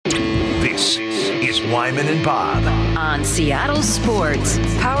This is Whyman and Bob on Seattle Sports,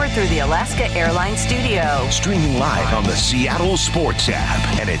 powered through the Alaska Airlines Studio. Streaming live on the Seattle Sports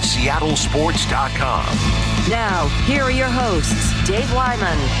app and at seattlesports.com. Now, here are your hosts, Dave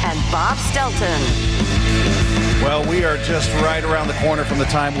Whyman and Bob Stelton. Well, we are just right around the corner from the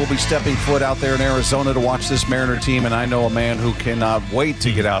time we'll be stepping foot out there in Arizona to watch this Mariner team, and I know a man who cannot wait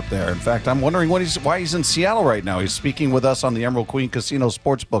to get out there. In fact, I'm wondering why he's in Seattle right now. He's speaking with us on the Emerald Queen Casino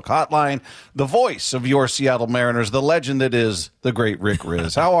Sportsbook Hotline, the voice of your Seattle Mariners, the legend that is the great Rick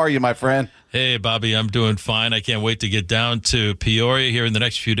Rizzs. How are you, my friend? Hey, Bobby, I'm doing fine. I can't wait to get down to Peoria here in the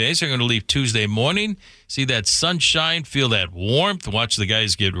next few days. I'm going to leave Tuesday morning, see that sunshine, feel that warmth, watch the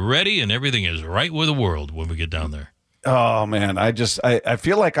guys get ready, and everything is right with the world when we get down there. Oh man, I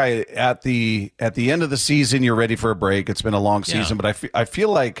feel like at the end of the season you're ready for a break. It's been a long season, but I feel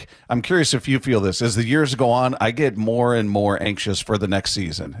like, I'm curious if you feel this, as the years go on, I get more and more anxious for the next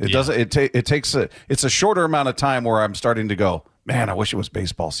season. It's a shorter amount of time where I'm starting to go, man, I wish it was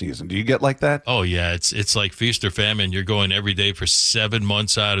baseball season. Do you get like that? Oh yeah, it's like feast or famine. You're going every day for 7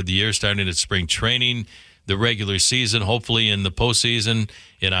 months out of the year, starting at spring training, the regular season, hopefully in the postseason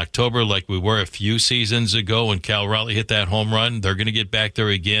in October, like we were a few seasons ago when Cal Raleigh hit that home run. They're going to get back there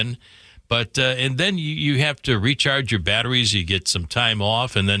again. But and then you have to recharge your batteries. You get some time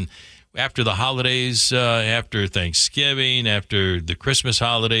off. And then after the holidays, after Thanksgiving, after the Christmas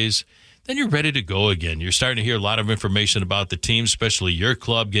holidays, then you're ready to go again. You're starting to hear a lot of information about the team, especially your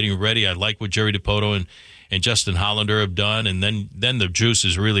club getting ready. I like what Jerry DiPoto and Justin Hollander have done, and then the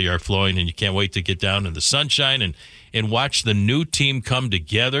juices really are flowing, and you can't wait to get down in the sunshine and watch the new team come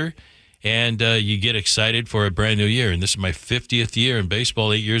together, and you get excited for a brand new year. And this is my 50th year in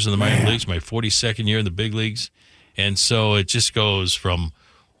baseball, 8 years in the minor leagues, my 42nd year in the big leagues, and so it just goes from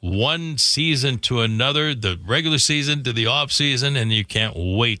one season to another, the regular season to the off season, and you can't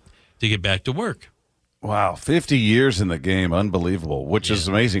wait to get back to work. Wow, 50 years in the game, unbelievable, which is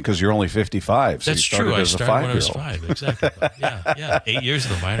amazing because you're only 55. So that's true. I started when I was 5, exactly. Yeah. 8 years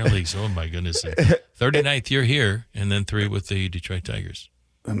in the minor leagues. Oh, my goodness. 39th year here, and then 3 with the Detroit Tigers.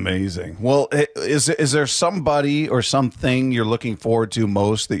 Amazing. Well, is there somebody or something you're looking forward to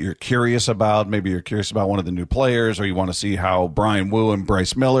most that you're curious about? Maybe you're curious about one of the new players, or you want to see how Brian Wu and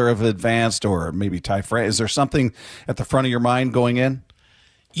Bryce Miller have advanced, or maybe Ty France. Is there something at the front of your mind going in?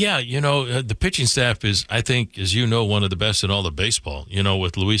 Yeah, the pitching staff is, I think, as you know, one of the best in all of baseball,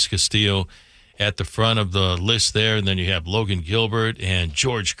 with Luis Castillo at the front of the list there. And then you have Logan Gilbert and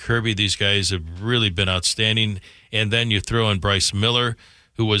George Kirby. These guys have really been outstanding. And then you throw in Bryce Miller,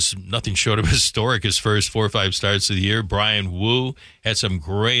 who was nothing short of historic his first 4 or 5 starts of the year. Brian Wu had some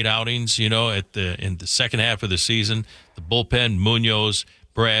great outings, in the second half of the season. The bullpen, Munoz,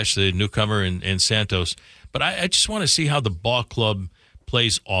 Brash, the newcomer, and Santos. But I just want to see how the ball club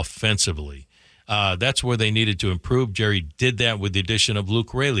plays offensively. That's where they needed to improve. Jerry did that with the addition of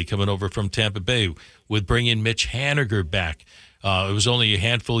Luke Raley coming over from Tampa Bay, with bringing Mitch Haniger back. It was only a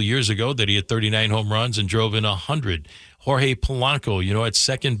handful of years ago that he had 39 home runs and drove in 100. Jorge Polanco, at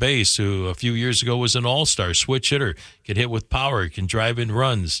second base, who a few years ago was an all-star switch hitter, can hit with power, can drive in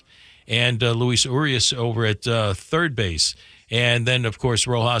runs. And Luis Urias over at third base. And then, of course,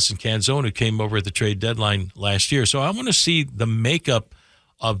 Rojas and Canzone, who came over at the trade deadline last year. So I want to see the makeup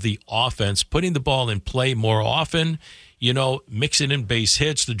of the offense, putting the ball in play more often, mixing in base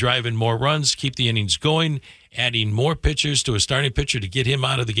hits to drive in more runs, keep the innings going, adding more pitchers to a starting pitcher to get him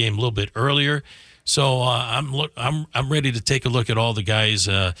out of the game a little bit earlier. So I'm ready to take a look at all the guys,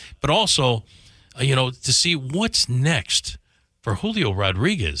 but also, to see what's next for Julio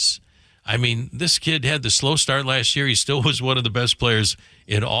Rodriguez. I mean, this kid had the slow start last year. He still was one of the best players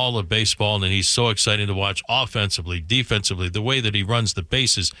in all of baseball, and he's so exciting to watch offensively, defensively, the way that he runs the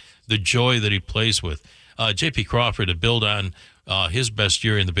bases, the joy that he plays with. J.P. Crawford, to build on his best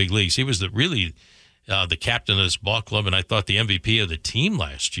year in the big leagues, he was the captain of this ball club, and I thought the MVP of the team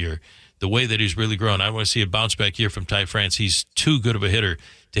last year. The way that he's really grown. I want to see a bounce back here from Ty France. He's too good of a hitter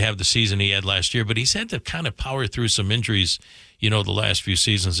to have the season he had last year, but he's had to kind of power through some injuries, the last few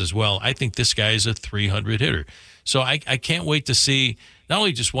seasons as well. I think this guy is a 300 hitter. So I can't wait to see not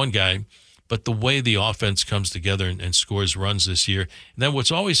only just one guy, but the way the offense comes together and scores runs this year. And then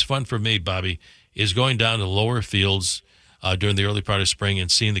what's always fun for me, Bobby, is going down to lower fields during the early part of spring and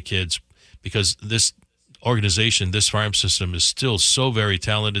seeing the kids, because this organization, this farm system is still so very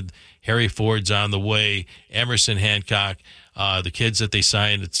talented. Harry Ford's on the way, Emerson Hancock, the kids that they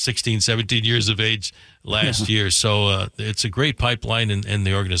signed at 16, 17 years of age last year. So it's a great pipeline, and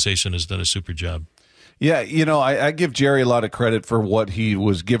the organization has done a super job. Yeah, I give Jerry a lot of credit for what he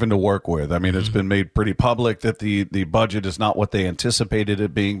was given to work with. I mean, it's been made pretty public that the budget is not what they anticipated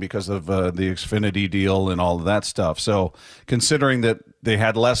it being because of the Xfinity deal and all of that stuff. So considering that they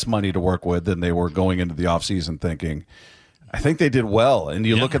had less money to work with than they were going into the offseason thinking, I think they did well. And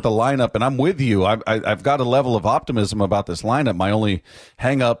you look at the lineup, and I'm with you. I've got a level of optimism about this lineup. My only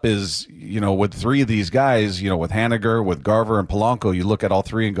hang-up is, with three of these guys, with Haniger, with Garver, and Polanco, you look at all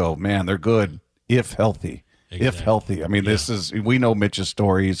three and go, man, they're good. If healthy. Exactly. If healthy. I mean, we know Mitch's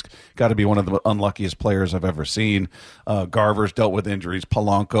story. He's got to be one of the unluckiest players I've ever seen. Garver's dealt with injuries.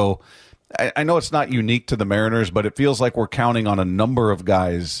 Polanco. I know it's not unique to the Mariners, but it feels like we're counting on a number of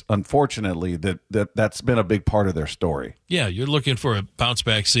guys, unfortunately, that's been a big part of their story. Yeah, you're looking for a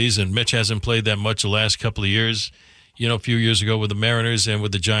bounce-back season. Mitch hasn't played that much the last couple of years, a few years ago with the Mariners and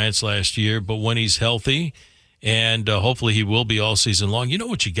with the Giants last year. But when he's healthy, and hopefully he will be all season long. You know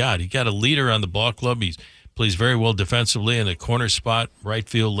what you got. You got a leader on the ball club. He plays very well defensively in the corner spot, right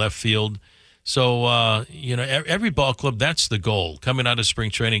field, left field. So, every ball club, that's the goal. Come out of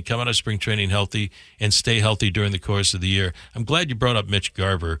spring training healthy and stay healthy during the course of the year. I'm glad you brought up Mitch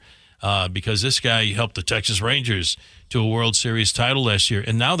Garver because this guy helped the Texas Rangers to a World Series title last year.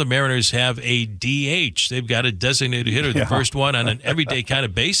 And now the Mariners have a DH. They've got a designated hitter, the first one on an everyday kind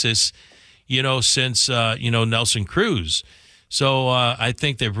of basis, since, Nelson Cruz. So I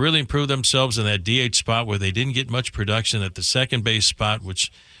think they've really improved themselves in that DH spot where they didn't get much production at the second base spot,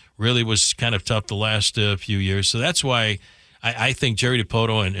 which really was kind of tough the last few years. So that's why I think Jerry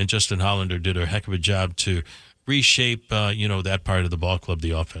Dipoto and Justin Hollander did a heck of a job to reshape, that part of the ball club,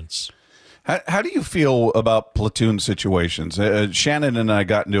 the offense. How do you feel about platoon situations? Shannon and I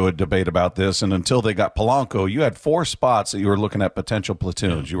got into a debate about this, and until they got Polanco, you had 4 spots that you were looking at potential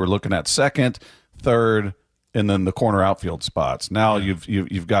platoons. Yeah. You were looking at second, third, and then the corner outfield spots. Now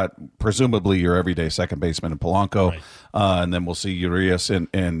you've got presumably your everyday second baseman in Polanco, right. And then we'll see Urias and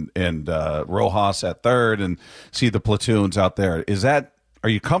Rojas at third, and see the platoons out there. Are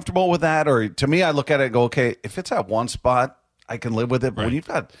you comfortable with that? Or to me, I look at it and go, okay, if it's at one spot, I can live with it. But when you've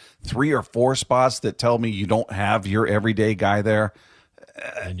got 3 or 4 spots that tell me you don't have your everyday guy there,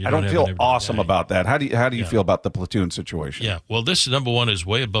 I don't feel awesome about that. How do you feel about the platoon situation? Yeah, well, this number one is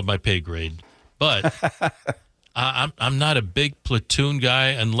way above my pay grade, but I'm not a big platoon guy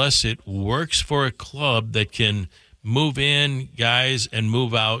unless it works for a club that can move in guys and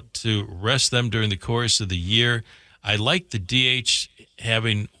move out to rest them during the course of the year. I like the DH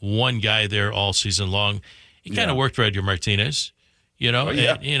having one guy there all season long. He kind of worked for Edgar Martinez, he got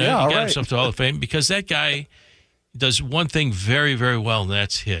himself to Hall of Fame because that guy does one thing very, very well, and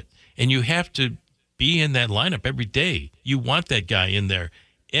that's hit. And you have to be in that lineup every day. You want that guy in there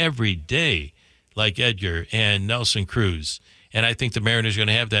every day, like Edgar and Nelson Cruz. And I think the Mariners are going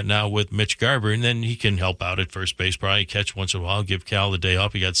to have that now with Mitch Garver, and then he can help out at first base, probably catch once in a while, give Cal the day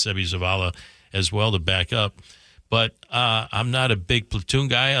off. You got Sebi Zavala as well to back up. But I'm not a big platoon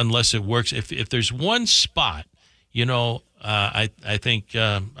guy unless it works. If there's one spot, I think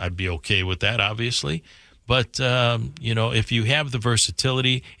I'd be okay with that, obviously. But, if you have the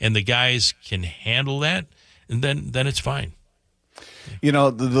versatility and the guys can handle that, then it's fine.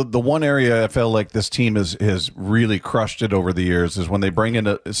 The one area I felt like this team has really crushed it over the years is when they bring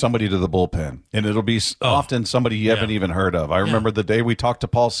in somebody to the bullpen, and it'll be often somebody you haven't even heard of. I remember the day we talked to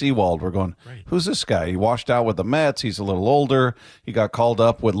Paul Sewald. We're going, who's this guy? He washed out with the Mets. He's a little older. He got called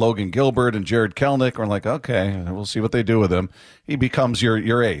up with Logan Gilbert and Jared Kelenic. We're like, okay, we'll see what they do with him. He becomes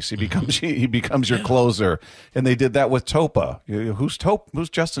your ace. He becomes your closer. And they did that with Topa. Who's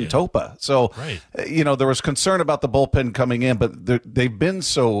Justin Topa? So, there was concern about the bullpen coming in, but they've been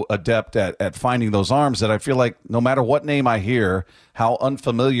so adept at finding those arms that I feel like no matter what name I hear, how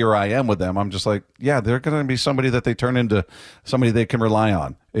unfamiliar I am with them, I'm just like, they're going to be somebody that they turn into somebody they can rely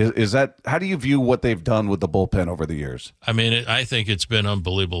on. Is that, how do you view what they've done with the bullpen over the years? I mean, I think it's been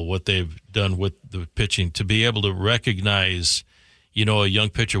unbelievable what they've done with the pitching to be able to recognize, a young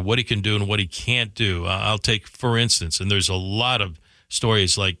pitcher, what he can do and what he can't do. I'll take, for instance, and there's a lot of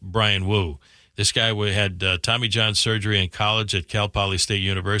stories like Brian Wu. This guy had Tommy John surgery in college at Cal Poly State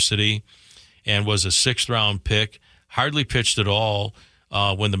University and was a 6th-round pick, hardly pitched at all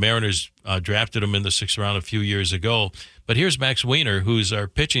when the Mariners drafted him in the 6th round a few years ago. But here's Max Weiner, who's our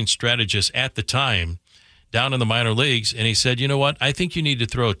pitching strategist at the time down in the minor leagues, and he said, you know what, I think you need to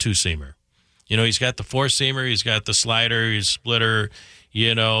throw a 2-seamer. He's got the 4-seamer, he's got the slider, his splitter,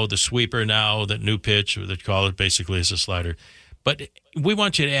 the sweeper now, that new pitch, they call it basically is a slider. But we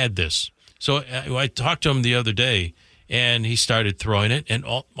want you to add this. So I talked to him the other day, and he started throwing it, and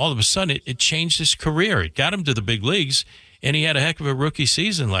all of a sudden it changed his career. It got him to the big leagues, and he had a heck of a rookie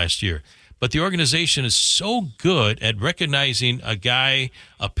season last year. But the organization is so good at recognizing a guy,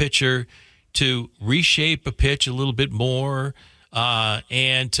 a pitcher, to reshape a pitch a little bit more,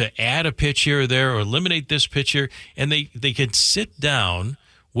 and to add a pitch here or there or eliminate this pitch here. And they can sit down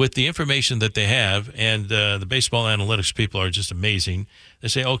with the information that they have, and the baseball analytics people are just amazing. They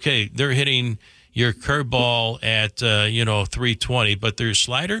say, okay, they're hitting your curveball at 320, but their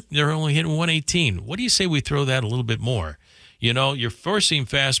slider, they're only hitting 118. What do you say we throw that a little bit more? Your four-seam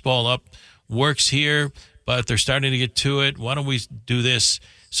fastball up works here, but they're starting to get to it. Why don't we do this?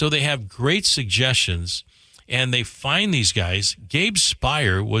 So they have great suggestions, and they find these guys. Gabe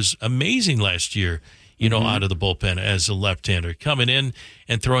Spire was amazing last year, out of the bullpen as a left-hander, coming in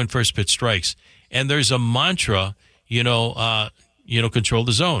and throwing first pitch strikes. And there's a mantra, control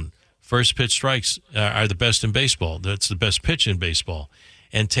the zone. First pitch strikes are the best in baseball. That's the best pitch in baseball.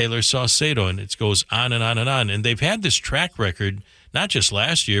 And Taylor Saucedo, and it goes on and on and on. And they've had this track record, not just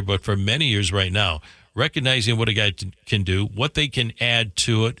last year, but for many years right now, recognizing what a guy can do, what they can add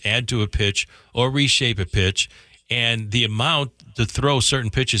to it, add to a pitch, or reshape a pitch, and the amount to throw certain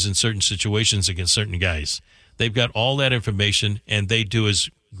pitches in certain situations against certain guys. They've got all that information, and they do as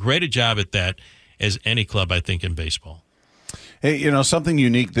great a job at that as any club, I think, in baseball. Hey, something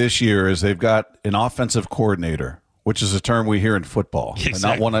unique this year is they've got an offensive coordinator, which is a term we hear in football,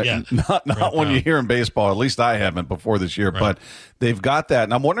 exactly. not one you hear in baseball. At least I haven't before this year, but they've got that.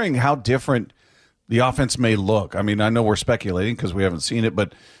 And I'm wondering how different the offense may look. I mean, I know we're speculating because we haven't seen it,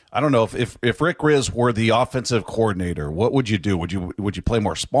 but I don't know if Rick Rizzs were the offensive coordinator, what would you do? Would you play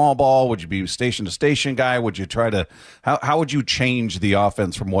more small ball? Would you be station to station guy? Would you try to how would you change the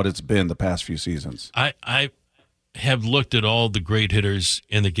offense from what it's been the past few seasons? I have looked at all the great hitters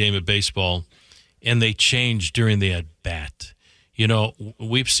in the game of baseball, and they change during the at-bat.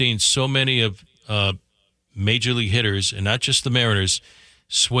 We've seen so many of major league hitters, and not just the Mariners,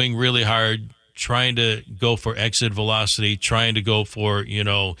 swing really hard, trying to go for exit velocity, trying to go for,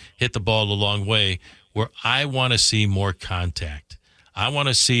 hit the ball a long way, where I want to see more contact. I want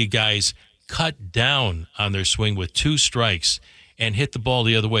to see guys cut down on their swing with 2 strikes and hit the ball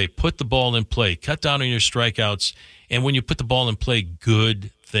the other way. Put the ball in play. Cut down on your strikeouts. And when you put the ball in play, good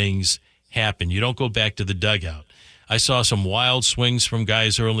things happen. You don't go back to the dugout. I saw some wild swings from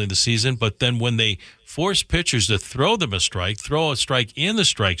guys early in the season, but then when they force pitchers to throw them a strike, throw a strike in the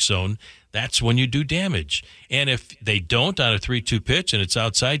strike zone, that's when you do damage. And if they don't on a 3-2 pitch and it's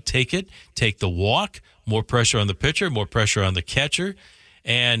outside, take it. Take the walk. More pressure on the pitcher, more pressure on the catcher.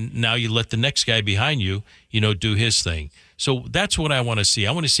 And now you let the next guy behind you, do his thing. So that's what I want to see.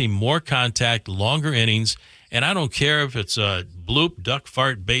 I want to see more contact, longer innings. And I don't care if it's a bloop, duck,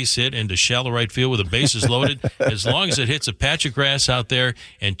 fart, base hit into shallow right field with the bases loaded. As long as it hits a patch of grass out there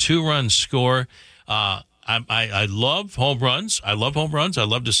and 2 runs score. I love home runs. I love home runs. I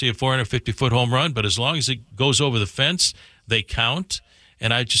love to see a 450-foot home run. But as long as it goes over the fence, they count.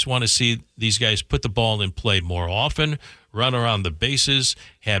 And I just want to see these guys put the ball in play more often, run around the bases,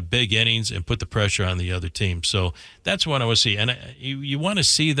 have big innings, and put the pressure on the other team. So that's what I want to see. And you want to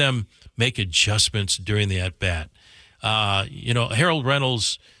see them make adjustments during the at-bat. Harold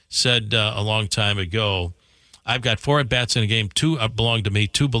Reynolds said a long time ago, I've got 4 at-bats in a game, 2 belong to me,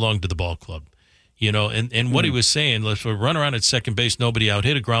 2 belong to the ball club. And what he was saying, let's run around at second base, nobody out,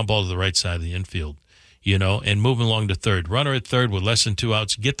 hit a ground ball to the right side of the infield, and move along to third. Runner at third with less than 2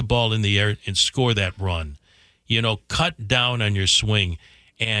 outs, get the ball in the air and score that run. Cut down on your swing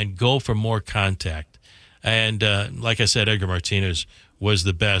and go for more contact. And like I said, Edgar Martinez was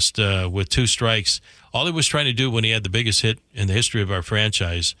the best with 2 strikes. All he was trying to do when he had the biggest hit in the history of our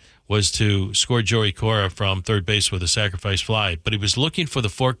franchise was to score Joey Cora from third base with a sacrifice fly. But he was looking for the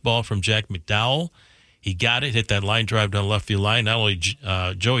fork ball from Jack McDowell. He got it, hit that line drive down the left field line. Not only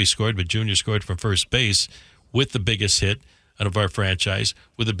Joey scored, but Junior scored from first base with the biggest hit of our franchise,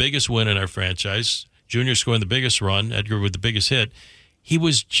 with the biggest win in our franchise. Junior scoring the biggest run, Edgar with the biggest hit. He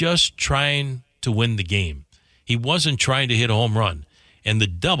was just trying to win the game. He wasn't trying to hit a home run. And the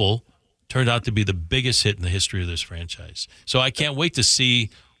double turned out to be the biggest hit in the history of this franchise. So I can't wait to see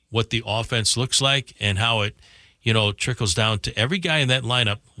what the offense looks like and how it, trickles down to every guy in that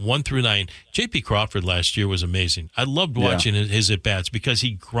lineup, 1 through 9. J.P. Crawford last year was amazing. I loved watching his at-bats because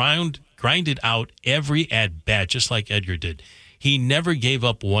he grinded out every at-bat just like Edgar did. He never gave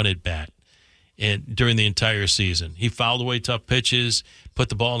up one at-bat during the entire season. He fouled away tough pitches, put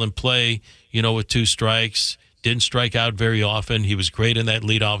the ball in play, with 2 strikes, didn't strike out very often. He was great in that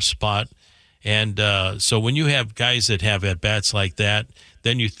leadoff spot. And so when you have guys that have at-bats like that,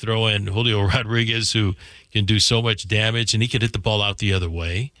 then you throw in Julio Rodriguez, who can do so much damage, and he could hit the ball out the other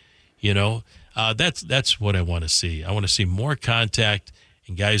way. That's what I want to see. I want to see more contact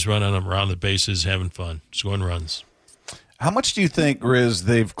and guys running them around the bases, having fun, scoring runs. How much do you think, Riz,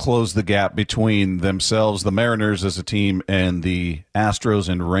 they've closed the gap between themselves, the Mariners as a team, and the Astros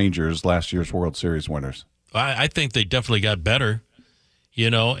and Rangers, last year's World Series winners? I think they definitely got better,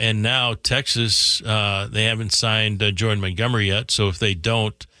 and now Texas, they haven't signed Jordan Montgomery yet, so if they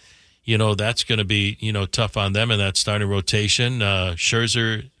don't, that's going to be, tough on them in that starting rotation.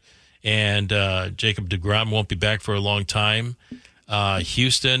 Scherzer and Jacob deGrom won't be back for a long time.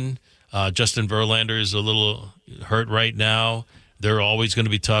 Houston, Justin Verlander is a little hurt right now. They're always going to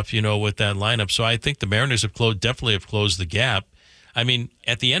be tough, with that lineup. So I think the Mariners definitely have closed the gap. I mean,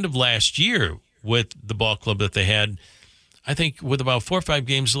 at the end of last year with the ball club that they had, I think with about 4 or 5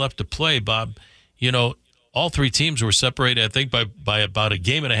 games left to play, Bob, all 3 teams were separated, I think, by about a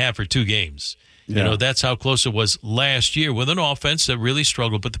game and a half or 2 games. Yeah. That's how close it was last year with an offense that really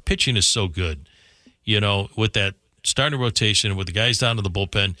struggled, but the pitching is so good, with that starting rotation, with the guys down to the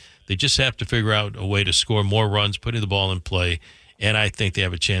bullpen. They just have to figure out a way to score more runs, putting the ball in play, and I think they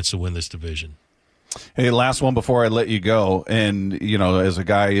have a chance to win this division. Hey, last one before I let you go. And, as a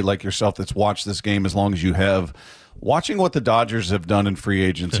guy like yourself that's watched this game as long as you have, watching what the Dodgers have done in free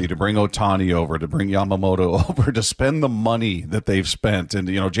agency to bring Ohtani over, to bring Yamamoto over, to spend the money that they've spent. And,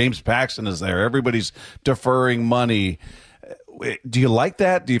 James Paxton is there. Everybody's deferring money. Do you like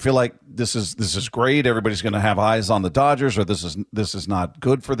that? Do you feel like this is great? Everybody's going to have eyes on the Dodgers, or this is not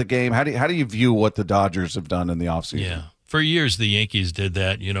good for the game? How do you view what the Dodgers have done in the offseason? Yeah. For years, the Yankees did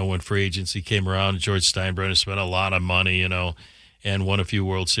that, when free agency came around. George Steinbrenner spent a lot of money, and won a few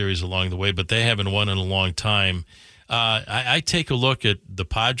World Series along the way, but they haven't won in a long time. I take a look at the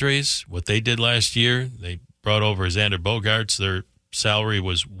Padres, what they did last year. They brought over Xander Bogaerts. Their salary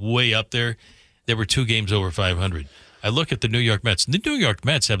was way up there. They were 2 games over 500. I look at the New York Mets. The New York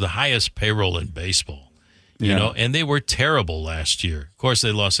Mets have the highest payroll in baseball, and they were terrible last year. Of course,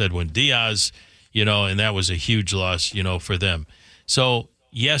 they lost Edwin Diaz, and that was a huge loss, for them. So,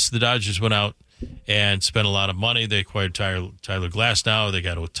 yes, the Dodgers went out and spent a lot of money. They acquired Tyler Glasnow. They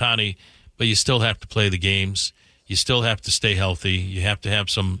got Ohtani, but you still have to play the games. You still have to stay healthy. You have to have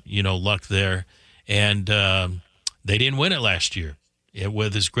some, luck there. And they didn't win it last year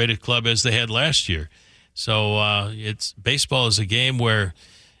with as great a club as they had last year. So baseball is a game where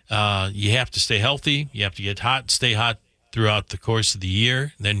you have to stay healthy. You have to get hot, stay hot throughout the course of the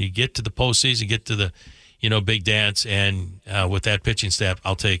year. Then you get to the postseason, get to the, big dance. And with that pitching staff,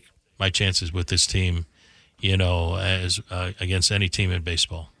 I'll take my chances with this team, as against any team in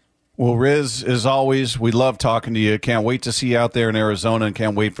baseball. Well, Riz, as always, we love talking to you. Can't wait to see you out there in Arizona, and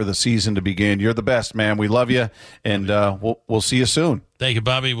can't wait for the season to begin. You're the best, man. We love you, and we'll see you soon. Thank you,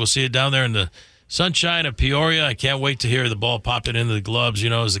 Bobby. We'll see you down there in the sunshine of Peoria. I can't wait to hear the ball popping into the gloves,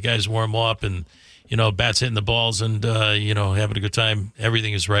 as the guys warm up and, bats hitting the balls and, having a good time.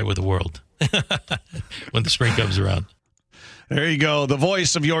 Everything is right with the world when the spring comes around. There you go. The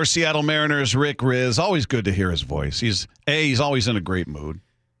voice of your Seattle Mariners, Rick Rizzs. Always good to hear his voice. He's always in a great mood.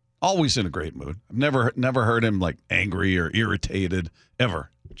 Always in a great mood. I've never heard him like angry or irritated ever.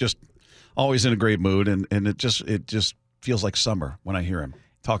 Just always in a great mood, and it just feels like summer when I hear him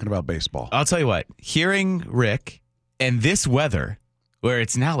talking about baseball. I'll tell you what, hearing Rick and this weather where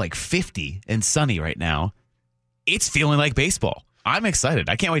it's now like 50 and sunny right now, it's feeling like baseball. I'm excited.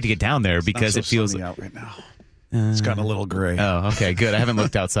 I can't wait to get down there because it feels sunny out right now. It's gotten a little gray. Oh, okay, good. I haven't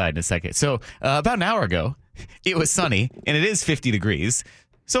looked outside in a second. So about an hour ago, it was sunny, and it is 50 degrees.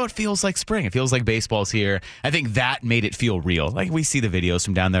 So it feels like spring. It feels like baseball's here. I think that made it feel real. Like we see the videos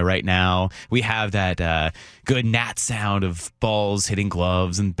from down there right now. We have that good gnat sound of balls hitting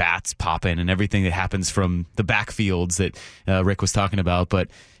gloves and bats popping and everything that happens from the backfields that Rick was talking about. But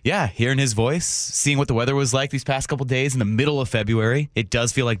yeah, hearing his voice, seeing what the weather was like these past couple days in the middle of February, it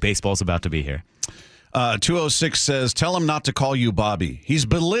does feel like baseball's about to be here. 206 says, tell him not to call you Bobby. He's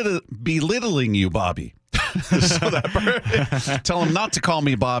belittling you, Bobby. So tell him not to call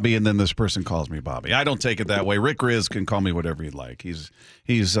me Bobby, and then this person calls me Bobby. I don't take it that way. Rick Rizzs can call me whatever he'd like. He's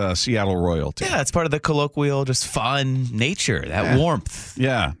Seattle royalty. Yeah, it's part of the colloquial, just fun nature, that warmth.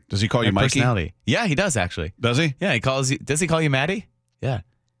 Yeah. Does he call you Mikey? Personality. Yeah, he does actually. Does he? Yeah, does he call you Maddie? Yeah.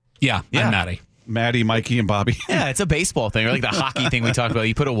 Yeah, I'm Maddie. Maddie, Mikey, and Bobby. Yeah, it's a baseball thing, or like the hockey thing we talked about.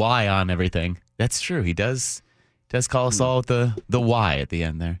 You put a Y on everything. That's true. He does call us all with the Y at the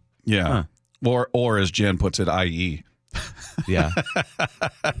end there. Yeah. Huh. Or as Jen puts it, IE. Yeah.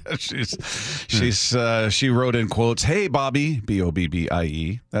 She wrote in quotes, "Hey Bobby,"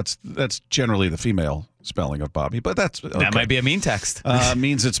 BOBBIE. That's generally the female spelling of Bobby, but that's okay. That might be a mean text.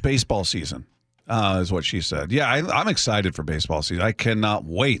 Means it's baseball season, is what she said. Yeah, I'm excited for baseball season. I cannot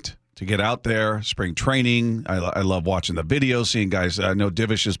wait to get out there, spring training. I love watching the videos, seeing guys. I know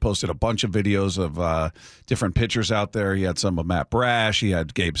Divish has posted a bunch of videos of different pitchers out there. He had some of Matt Brash. He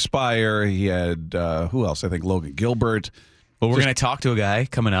had Gabe Spire. He had, who else? I think Logan Gilbert. Well, we're going to talk to a guy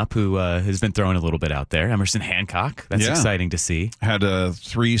coming up who has been throwing a little bit out there, Emerson Hancock. That's exciting to see. Had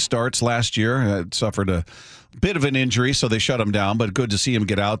 3 starts last year. Had suffered a bit of an injury, so they shut him down, but good to see him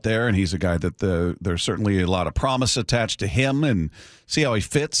get out there, and he's a guy that there's certainly a lot of promise attached to him, and see how he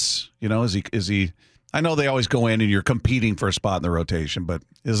fits. You know, is he I know they always go in and you're competing for a spot in the rotation, but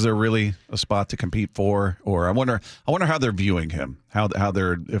is there really a spot to compete for? Or I wonder how they're viewing him, how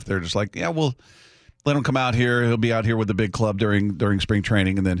if they're just like, yeah, we'll let him come out here. He'll be out here with the big club during spring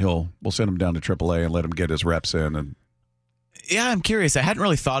training, and then we'll send him down to AAA and let him get his reps in. And yeah, I'm curious. I hadn't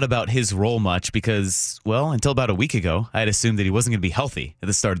really thought about his role much because, well, until about a week ago, I had assumed that he wasn't going to be healthy at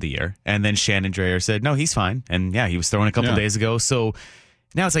the start of the year. And then Shannon Drayer said, no, he's fine. And yeah, he was throwing a couple days ago. So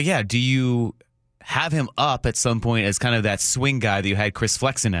now it's like, yeah, do you have him up at some point as kind of that swing guy that you had Chris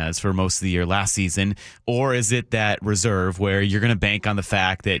Flexen as for most of the year last season? Or is it that reserve where you're going to bank on the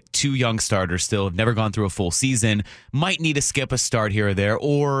fact that 2 young starters still have never gone through a full season, might need to skip a start here or there,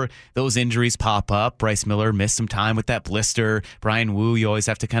 or those injuries pop up? Bryce Miller missed some time with that blister. Brian Wu, you always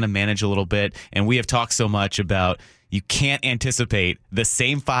have to kind of manage a little bit. And we have talked so much about you can't anticipate the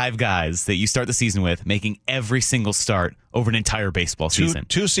same 5 guys that you start the season with making every single start over an entire baseball season.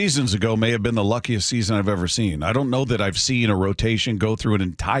 2 seasons ago may have been the luckiest season I've ever seen. I don't know that I've seen a rotation go through an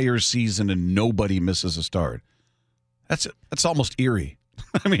entire season and nobody misses a start. That's almost eerie.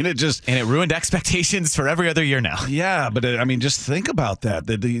 I mean, and it ruined expectations for every other year now. Yeah, but I mean, just think about that.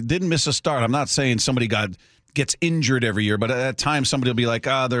 They didn't miss a start. I'm not saying somebody gets injured every year, but at times somebody will be like,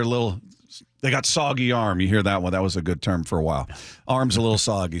 they got soggy arm. You hear that one? That was a good term for a while. Arm's a little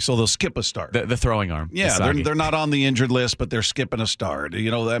soggy, so they'll skip a start. The throwing arm. Yeah, they're not on the injured list, but they're skipping a start.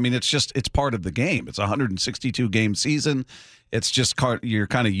 You know, I mean, it's part of the game. It's a 162-game season. It's just you're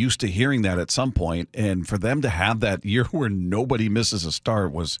kind of used to hearing that at some point, and for them to have that year where nobody misses a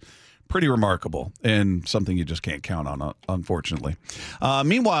start was pretty remarkable and something you just can't count on, unfortunately.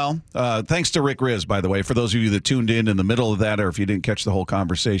 Meanwhile, thanks to Rick Rizzs, by the way, for those of you that tuned in the middle of that, or if you didn't catch the whole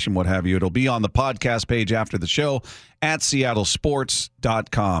conversation, what have you, it'll be on the podcast page after the show at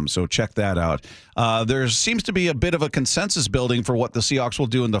seattlesports.com. So check that out. There seems to be a bit of a consensus building for what the Seahawks will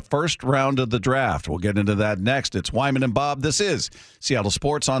do in the first round of the draft. We'll get into that next. It's Whyman and Bob. This is Seattle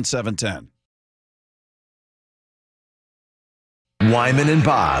Sports on 710. Whyman and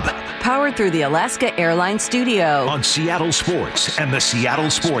Bob. Powered through the Alaska Airlines Studio. On Seattle Sports and the Seattle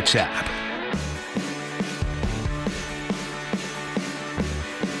Sports app.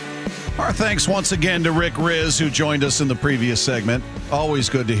 Our thanks once again to Rick Rizzs, who joined us in the previous segment. Always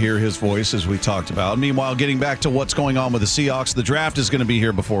good to hear his voice, as we talked about. Meanwhile, getting back to what's going on with the Seahawks, the draft is going to be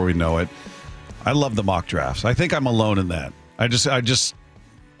here before we know it. I love the mock drafts. I think I'm alone in that. I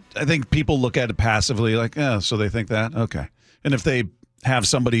think people look at it passively, like, so they think that? Okay. And if they have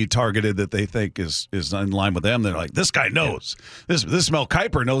somebody targeted that they think is in line with them, they're like, this guy knows. This Mel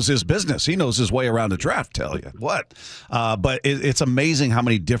Kiper knows his business. He knows his way around the draft, tell you. What? But it's amazing how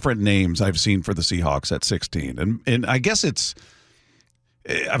many different names I've seen for the Seahawks at 16. And I guess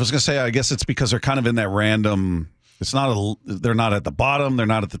I was going to say, I guess it's because they're kind of in that random, they're not at the bottom, they're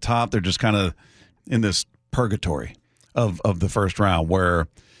not at the top, they're just kind of in this purgatory of the first round where.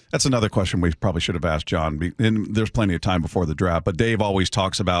 That's another question we probably should have asked John. And there's plenty of time before the draft, but Dave always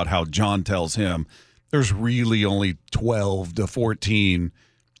talks about how John tells him there's really only 12 to 14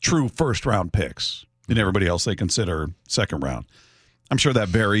 true first-round picks, and everybody else they consider second round. I'm sure that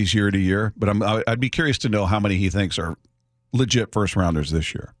varies year to year, but I'd be curious to know how many he thinks are legit first-rounders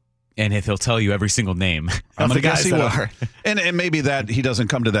this year. And if he'll tell you every single name of the guys that are. And maybe that he doesn't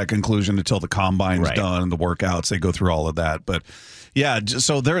come to that conclusion until the combine's done and the workouts. They go through all of that. But, yeah,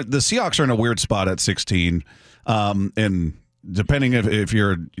 so the Seahawks are in a weird spot at 16. And depending if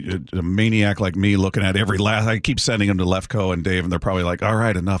you're a maniac like me looking at I keep sending them to Lefko and Dave, and they're probably like, all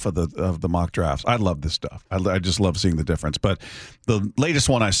right, enough of the mock drafts. I love this stuff. I just love seeing the difference. But the latest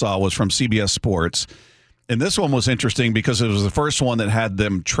one I saw was from CBS Sports. And this one was interesting because it was the first one that had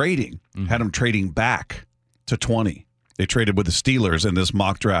them trading, had them trading back to 20. They traded with the Steelers in this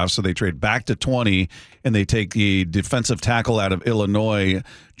mock draft, so they trade back to 20, and they take the defensive tackle out of Illinois,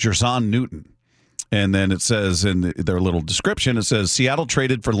 Jerzon Newton. And then it says in their little description, it says, Seattle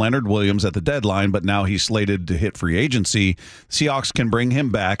traded for Leonard Williams at the deadline, but now he's slated to hit free agency. Seahawks can bring him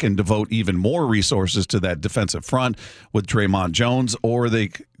back and devote even more resources to that defensive front with Draymond Jones, or they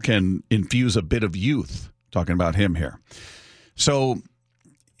can infuse a bit of youth. Talking about him here. So,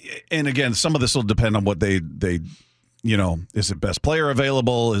 and again, some of this will depend on what they is it best player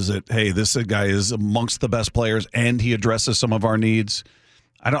available? Is it, hey, this guy is amongst the best players and he addresses some of our needs?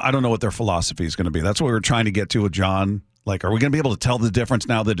 I don't know what their philosophy is going to be. That's what we were trying to get to with John. Like, are we going to be able to tell the difference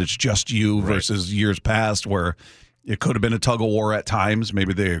now that it's just you versus years past where it could have been a tug of war at times?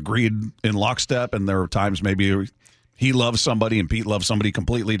 Maybe they agreed in lockstep, and there were times maybe he loves somebody and Pete loves somebody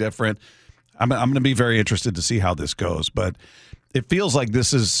completely different. I'm going to be very interested to see how this goes, but it feels like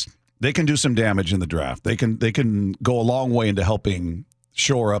they can do some damage in the draft. They can go a long way into helping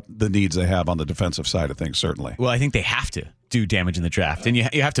shore up the needs they have on the defensive side of things, certainly. Well, I think they have to do damage in the draft. And you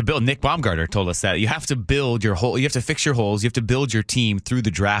have to build. Nick Baumgartner told us that. You have to build your hole. You have to fix your holes. You have to build your team through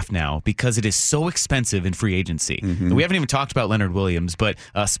the draft now because it is so expensive in free agency. And we haven't even talked about Leonard Williams, but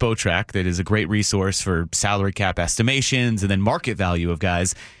Spotrac, that is a great resource for salary cap estimations and then market value of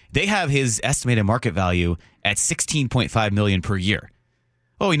guys. They have his estimated market value at $16.5 million per year.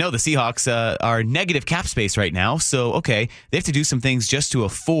 Well, we know the Seahawks are negative cap space right now, so, okay, they have to do some things just to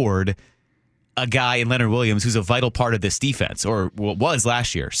afford a guy in Leonard Williams who's a vital part of this defense, or was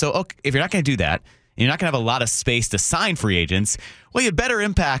last year. So, okay, if you're not going to do that, and you're not going to have a lot of space to sign free agents, well, you better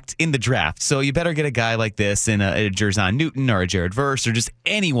impact in the draft. So you better get a guy like this in a Jerzon Newton or a Jared Verse or just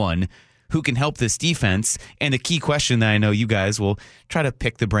anyone who can help this defense. And the key question that I know you guys will try to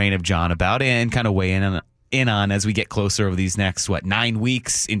pick the brain of John about and kind of weigh in on as we get closer over these next, 9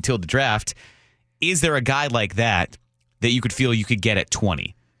 weeks until the draft, is there a guy like that you could feel you could get at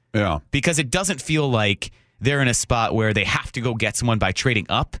 20? Yeah. Because it doesn't feel like they're in a spot where they have to go get someone by trading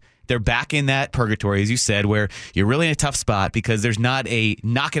up. They're back in that purgatory, as you said, where you're really in a tough spot because there's not a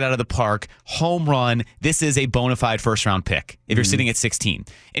knock it out of the park, home run. This is a bona fide first-round pick if you're sitting at 16.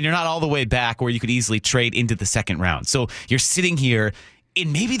 And you're not all the way back where you could easily trade into the second round. So you're sitting here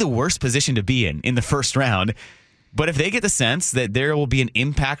in maybe the worst position to be in the first round. But if they get the sense that there will be an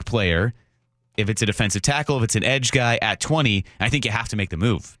impact player, if it's a defensive tackle, if it's an edge guy at 20, I think you have to make the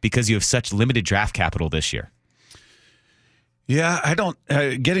move because you have such limited draft capital this year. Yeah, I don't.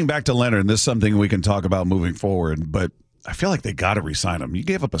 Getting back to Leonard, and this is something we can talk about moving forward, but I feel like they got to re-sign him. You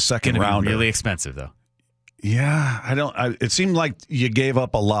gave up a second rounder. Really expensive, though. Yeah, I don't. It seemed like you gave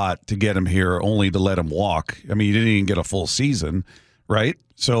up a lot to get him here, only to let him walk. I mean, you didn't even get a full season, right?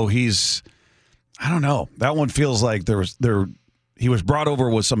 So I don't know. That one feels like he was brought over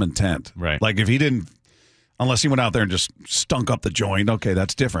with some intent, right? Like if he didn't, unless he went out there and just stunk up the joint, okay,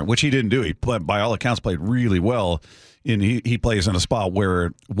 that's different. Which he didn't do. He by all accounts played really well. And he plays in a spot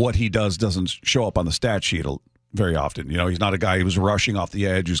where what he does doesn't show up on the stat sheet very often. He's not a guy who was rushing off the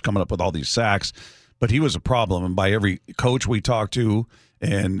edge, who's coming up with all these sacks, but he was a problem. And by every coach we talked to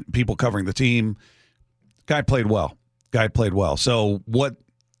and people covering the team, guy played well. So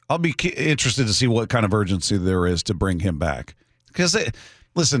I'll be interested to see what kind of urgency there is to bring him back. Because,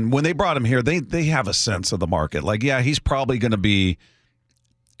 listen, when they brought him here, they have a sense of the market. Like, yeah, he's probably going to be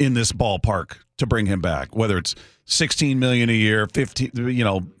in this ballpark to bring him back, whether it's $16 million a year, 15,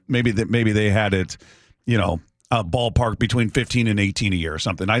 maybe they had it, a ballpark between 15 and 18 a year or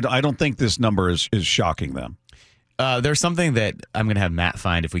something. I don't think this number is shocking them. There's something that I'm going to have Matt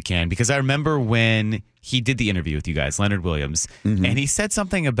find if we can, because I remember when he did the interview with you guys, Leonard Williams, and he said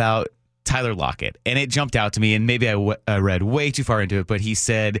something about Tyler Lockett, and it jumped out to me, and maybe I read way too far into it, but he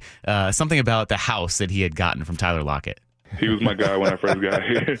said something about the house that he had gotten from Tyler Lockett. He was my guy when I first got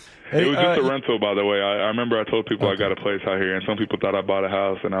here. It was just a rental, by the way. I remember I told people I got a place out here, and some people thought I bought a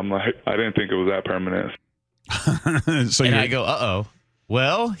house, and I'm like, I didn't think it was that permanent. And I go, uh-oh.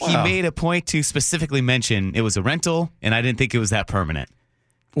 Well, he made a point to specifically mention it was a rental, and I didn't think it was that permanent.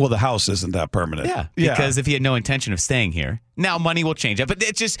 Well, the house isn't that permanent. Yeah, because if he had no intention of staying here, now money will change it. But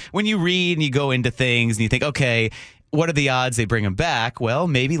it's just when you read and you go into things and you think, okay, what are the odds they bring him back? Well,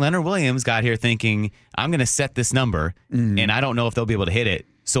 maybe Leonard Williams got here thinking, I'm going to set this number, and I don't know if they'll be able to hit it.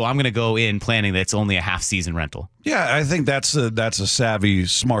 So I'm going to go in planning that it's only a half-season rental. Yeah, I think that's a savvy,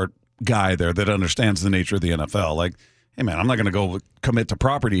 smart guy there that understands the nature of the NFL. Like, hey, man, I'm not going to go commit to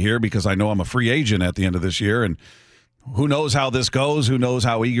property here because I know I'm a free agent at the end of this year, and who knows how this goes? Who knows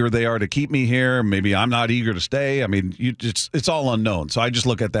how eager they are to keep me here? Maybe I'm not eager to stay. I mean, it's all unknown. So I just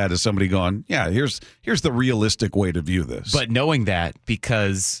look at that as somebody going, yeah, here's the realistic way to view this. But knowing that,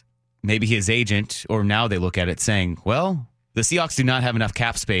 because maybe his agent, or now they look at it saying, well, the Seahawks do not have enough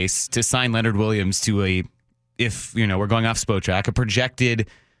cap space to sign Leonard Williams to if we're going off Spotrac, a projected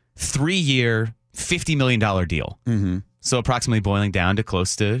 3-year, $50 million deal. So approximately boiling down to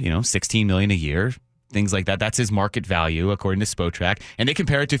close to $16 million a year. things like that. That's his market value, according to Spotrac. And they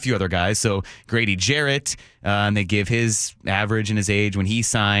compare it to a few other guys. So Grady Jarrett, and they give his average and his age when he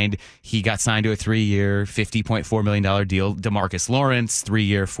signed. He got signed to a 3-year, $50.4 million deal. DeMarcus Lawrence,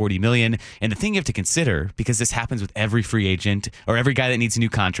 3-year, $40 million. And the thing you have to consider, because this happens with every free agent or every guy that needs a new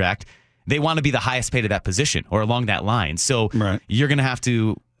contract, they want to be the highest paid at that position or along that line. So you're going to have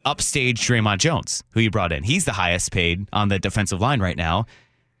to upstage Draymond Jones, who you brought in. He's the highest paid on the defensive line right now.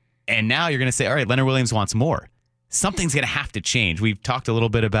 And now you're going to say, all right, Leonard Williams wants more. Something's going to have to change. We've talked a little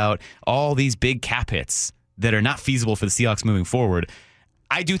bit about all these big cap hits that are not feasible for the Seahawks moving forward.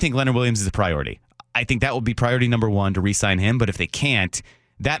 I do think Leonard Williams is a priority. I think that will be priority number one to re-sign him. But if they can't,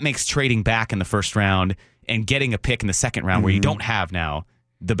 that makes trading back in the first round and getting a pick in the second round where you don't have now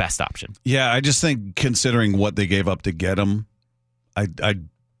the best option. Yeah, I just think considering what they gave up to get him,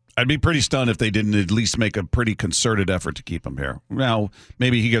 I'd be pretty stunned if they didn't at least make a pretty concerted effort to keep him here. Now,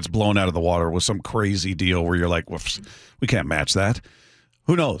 maybe he gets blown out of the water with some crazy deal where you're like, whoops, we can't match that.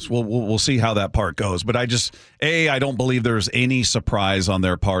 Who knows? We'll see how that part goes. But I don't believe there's any surprise on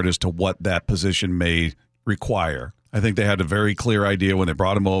their part as to what that position may require. I think they had a very clear idea when they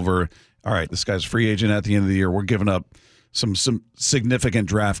brought him over. All right, this guy's a free agent at the end of the year. We're giving up some significant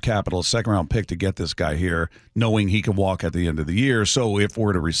draft capital, second-round pick to get this guy here, knowing he can walk at the end of the year. So if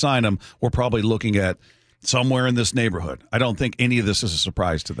we're to re-sign him, we're probably looking at somewhere in this neighborhood. I don't think any of this is a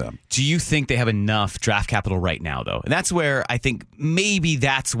surprise to them. Do you think they have enough draft capital right now, though? And that's where I think maybe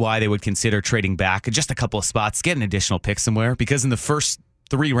that's why they would consider trading back just a couple of spots, get an additional pick somewhere, because in the first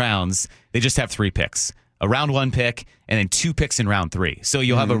 3 rounds, they just have 3 picks. A round 1 pick and then 2 picks in round 3. So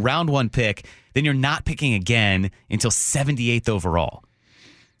you'll have a round 1 pick, then you're not picking again until 78th overall.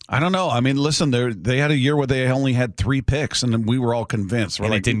 I don't know. I mean, listen, they had a year where they only had 3 picks, and we were all convinced.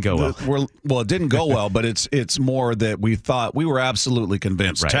 And it didn't go well. Well, it didn't go well, but it's more that we thought we were absolutely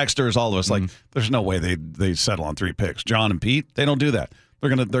convinced. Right. Texters, all of us, like, there's no way they settle on 3 picks. John and Pete, they don't do that.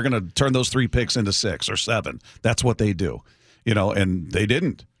 They're gonna turn those 3 picks into 6 or 7. That's what they do, and they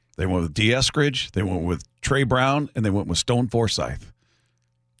didn't. They went with D. Eskridge, they went with Trey Brown, and they went with Stone Forsythe.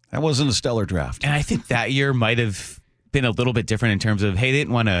 That wasn't a stellar draft. And I think that year might have been a little bit different in terms of, hey, they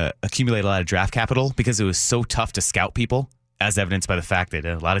didn't want to accumulate a lot of draft capital because it was so tough to scout people, as evidenced by the fact that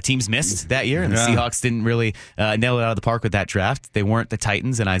a lot of teams missed that year, and the Seahawks didn't really nail it out of the park with that draft. They weren't the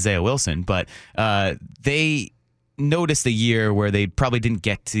Titans and Isaiah Wilson, but they noticed a year where they probably didn't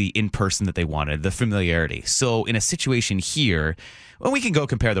get to the in-person that they wanted, the familiarity. So in a situation here, when we can go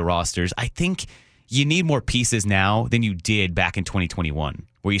compare the rosters, I think you need more pieces now than you did back in 2021,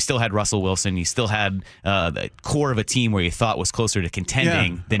 where you still had Russell Wilson, you still had the core of a team where you thought was closer to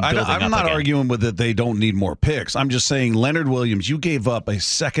contending than building up again. I'm not arguing with that they don't need more picks. I'm just saying Leonard Williams, you gave up a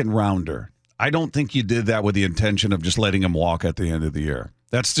second-rounder. I don't think you did that with the intention of just letting him walk at the end of the year.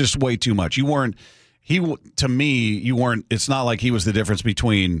 That's just way too much. To me, you weren't. It's not like he was the difference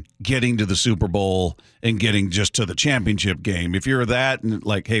between getting to the Super Bowl and getting just to the championship game. If you're that, and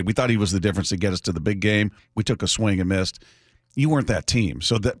like, hey, we thought he was the difference to get us to the big game, we took a swing and missed. You weren't that team.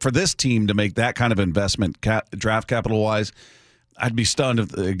 So that for this team to make that kind of investment, draft capital wise, I'd be stunned if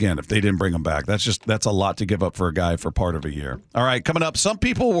they didn't bring him back. That's a lot to give up for a guy for part of a year. All right, coming up, some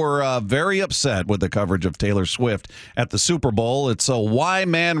people were very upset with the coverage of Taylor Swift at the Super Bowl. It's a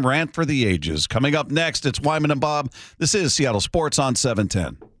Whyman rant for the ages. Coming up next, it's Whyman and Bob. This is Seattle Sports on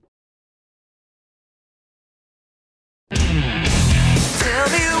 710.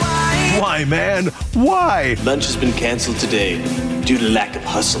 Why, man? Why? Lunch has been canceled today due to lack of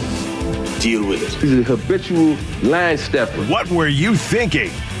hustle. Deal with it. He's a habitual line stepper. What were you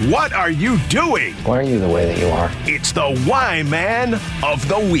thinking? What are you doing? Why are you the way that you are? It's the Why Man of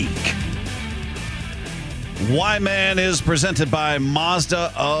the Week. Whyman is presented by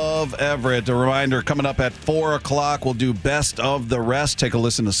Mazda of Everett. A reminder, coming up at 4 o'clock, we'll do Best of the Rest. Take a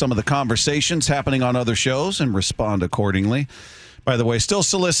listen to some of the conversations happening on other shows and respond accordingly. By the way, still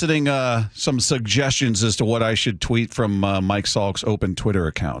soliciting some suggestions as to what I should tweet from Mike Salk's open Twitter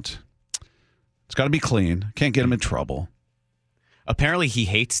account. It's got to be clean. Can't get him in trouble. Apparently, he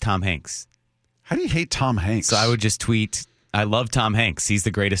hates Tom Hanks. How do you hate Tom Hanks? So I would just tweet, I love Tom Hanks. He's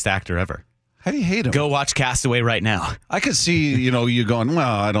the greatest actor ever. How do you hate him? Go watch Castaway right now. I could see, you going,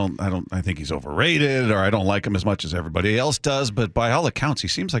 well, I think he's overrated, or I don't like him as much as everybody else does, but by all accounts, he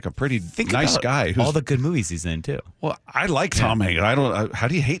seems like a pretty nice guy. All the good movies he's in, too. Well, I like Tom Hanks. How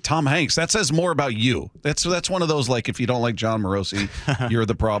do you hate Tom Hanks? That says more about you. That's one of those, like, if you don't like John Morosi, you're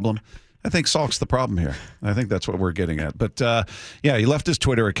the problem. I think Salk's the problem here. I think that's what we're getting at. But, he left his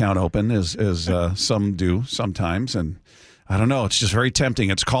Twitter account open, as some do sometimes, and I don't know. It's just very tempting.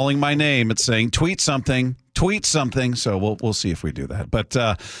 It's calling my name. It's saying, tweet something. tweet something. So we'll see if we do that. But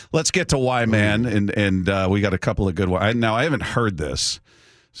let's get to Whyman, and we got a couple of good ones. Now I haven't heard this,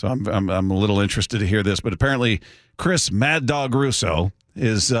 so I'm a little interested to hear this. But apparently, Chris Mad Dog Russo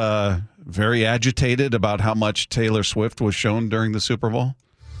is very agitated about how much Taylor Swift was shown during the Super Bowl.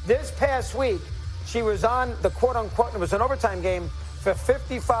 This past week, she was on the quote-unquote, it was an overtime game, for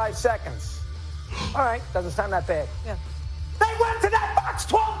 55 seconds. All right, doesn't sound that bad. Yeah. They went to that box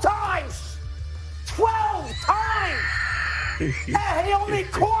 12 times! 12 times! And he only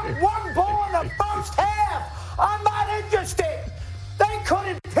caught one ball in the first half. I'm not interested. They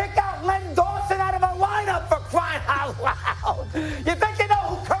couldn't pick out Len Dawson out of a lineup for crying out loud. You think you know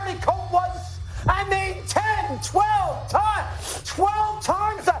who Curly Cope was? I mean, 10, 12 times. 12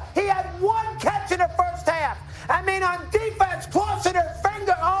 times. He had one catch in the first half. I mean, on defense, crossing her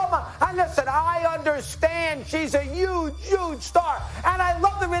finger. Oh, my. And listen, I understand she's a huge, huge star. And I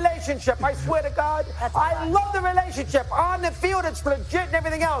love the relationship. I swear to God. I love the relationship. On the field, it's legit and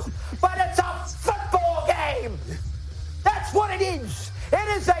everything else. But it's a football game. That's what it is.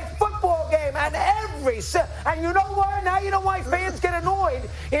 It is a football game, and and you know why? Now you know why fans get annoyed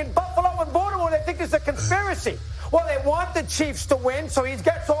in Buffalo and Baltimore. They think it's a conspiracy. Well, they want the Chiefs to win, so he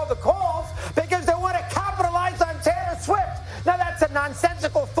gets all the calls because they want to capitalize on Taylor Swift. Now that's a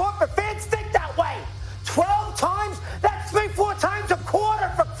nonsensical thought, but fans think that way. 12 times? That's 3-4 times a quarter,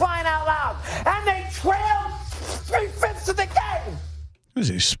 for crying out loud. And they trailed 3/5 of the game. Is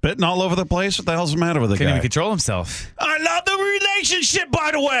he spitting all over the place? What the hell's the matter with the guy? Can't even control himself. I love the relationship,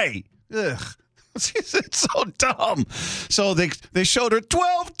 by the way. Ugh. It's so dumb. So they showed her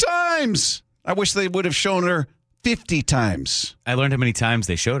 12 times. I wish they would have shown her 50 times. I learned how many times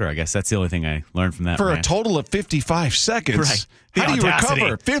they showed her. I guess that's the only thing I learned from that. For a total of 55 seconds. Right. How do you audacity.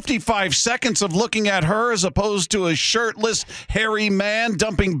 recover 55 seconds of looking at her as opposed to a shirtless, hairy man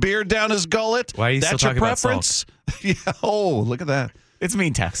dumping beer down his gullet? Why are you That's still your talking about preference? Yeah. Oh, look at that. It's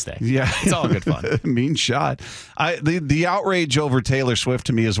Mean Tax Day. Yeah. It's all good fun. Mean shot. The outrage over Taylor Swift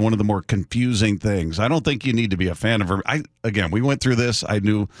to me is one of the more confusing things. I don't think you need to be a fan of her. Again, we went through this. I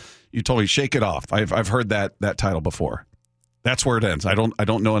knew you told me shake it off. I've heard that title before. That's where it ends. I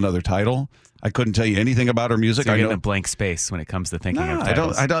don't know another title. I couldn't tell you anything about her music. So you're I know getting a blank space when it comes to thinking of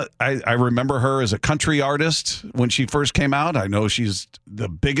titles. I remember her as a country artist when she first came out. I know she's the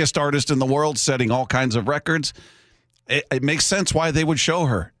biggest artist in the world, setting all kinds of records. It makes sense why they would show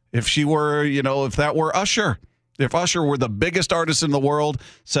her. If she were, if that were Usher. If Usher were the biggest artist in the world,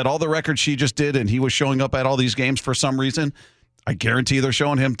 set all the records she just did, and he was showing up at all these games for some reason, I guarantee they're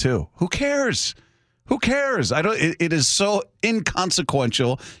showing him too. Who cares? Who cares? It is so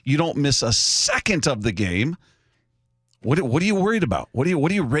inconsequential. You don't miss a second of the game. What are you worried about? What are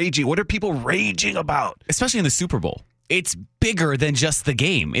you raging? What are people raging about? Especially in the Super Bowl. It's bigger than just the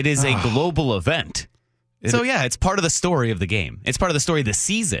game. It is a global event. So, yeah, it's part of the story of the game. It's part of the story of the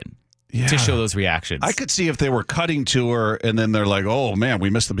season to show those reactions. I could see if they were cutting to her and then they're like, oh, man, we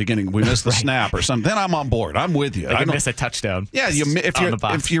missed the beginning. We missed the snap or something. Then I'm on board. I'm with you. I miss a touchdown. Yeah,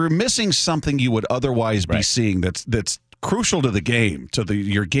 if you're missing something you would otherwise be seeing that's crucial to the game, to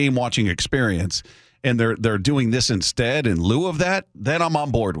your game-watching experience, and they're doing this instead in lieu of that, then I'm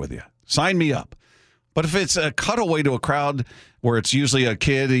on board with you. Sign me up. But if it's a cutaway to a crowd where it's usually a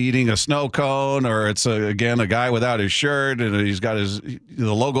kid eating a snow cone, or it's a guy without his shirt and he's got the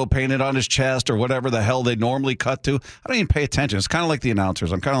logo painted on his chest or whatever the hell they normally cut to, I don't even pay attention. It's kind of like the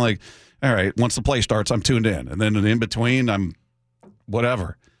announcers. I'm kind of like, all right, once the play starts, I'm tuned in, and then in between, I'm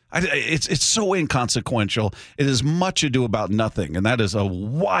whatever. It's so inconsequential. It is much ado about nothing, and that is a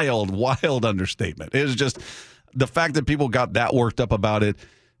wild, wild understatement. It is just the fact that people got that worked up about it.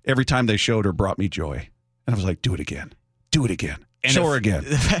 Every time they showed her brought me joy. And I was like, do it again. Do it again. And Show her again.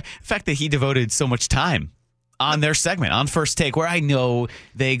 The fact that he devoted so much time on their segment, on First Take, where I know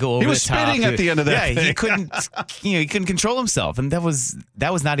they go over the top. He was spitting at the end of that thing. He couldn't control himself. And that was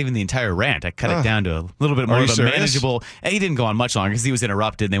not even the entire rant. I cut it down to a little bit more of a manageable. He didn't go on much longer because he was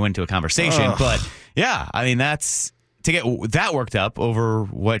interrupted and they went into a conversation. But yeah, I mean, that's to get that worked up over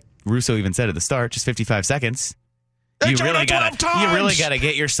what Russo even said at the start, just 55 seconds. You really got to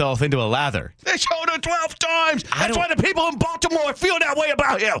get yourself into a lather. They showed it 12 times. That's why the people in Baltimore feel that way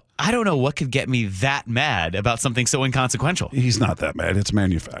about you. I don't know what could get me that mad about something so inconsequential. He's not that mad. It's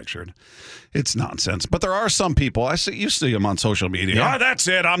manufactured. It's nonsense. But there are some people, you see them on social media. Yeah. Oh, that's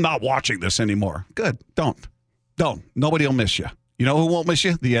it. I'm not watching this anymore. Good. Don't. Nobody will miss you. You know who won't miss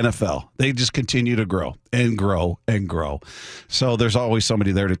you? The NFL. They just continue to grow and grow and grow. So there's always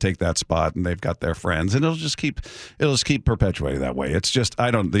somebody there to take that spot, and they've got their friends, and it'll just keep perpetuating that way. It's just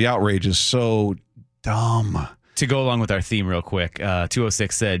the outrage is so dumb. To go along with our theme real quick,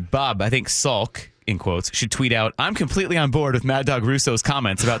 206 said, Bob, I think sulk in quotes, should tweet out, "I'm completely on board with Mad Dog Russo's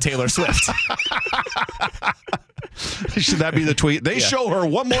comments about Taylor Swift." Should that be the tweet? They show her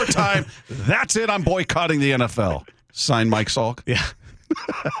one more time. That's it. I'm boycotting the NFL. Signed Mike Salk. Yeah.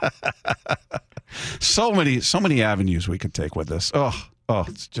 So many avenues we could take with this. Oh,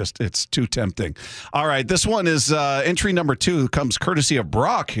 it's too tempting. All right, this one is entry number 2 comes courtesy of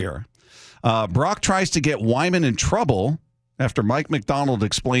Brock here. Brock tries to get Whyman in trouble after Mike Macdonald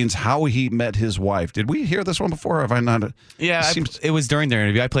explains how he met his wife. Did we hear this one before? Or have I not? Yeah, it was during their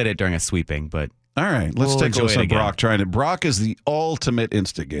interview. I played it during a sweeping, but all right, let's take a listen to Brock trying to. Brock is the ultimate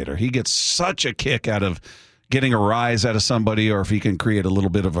instigator. He gets such a kick out of getting a rise out of somebody, or if he can create a little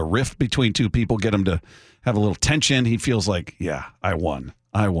bit of a rift between two people, get them to have a little tension. He feels like, yeah, I won.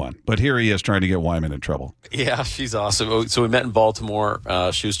 But here he is trying to get Whyman in trouble. Yeah, she's awesome. So we met in Baltimore.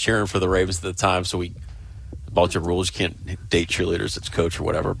 She was cheering for the Ravens at the time, so Baltimore rules, you can't date cheerleaders as coach or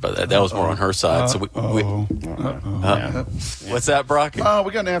whatever, but that was more on her side. So what's that, Brock? We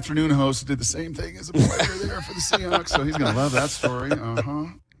got an afternoon host who did the same thing as a player there for the Seahawks, so he's going to love that story.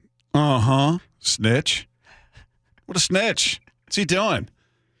 Snitch. What a snitch. What's he doing?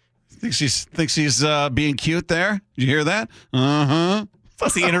 Thinks he's being cute there? Did you hear that?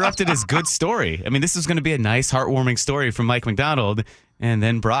 Plus, he interrupted his good story. I mean, this is going to be a nice, heartwarming story from Mike Macdonald. And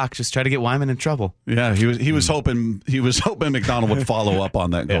then Brock just tried to get Whyman in trouble. Yeah, he was hoping McDonald would follow up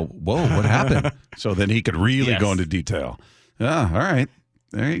on that and go, whoa, what happened? So then he could really go into detail. Yeah, all right.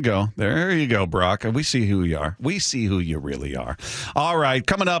 There you go, Brock. We see who you are. We see who you really are. All right,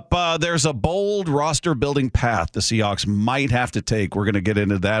 coming up, there's a bold roster-building path the Seahawks might have to take. We're going to get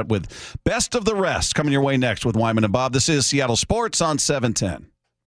into that with Best of the Rest coming your way next with Whyman and Bob. This is Seattle Sports on 710.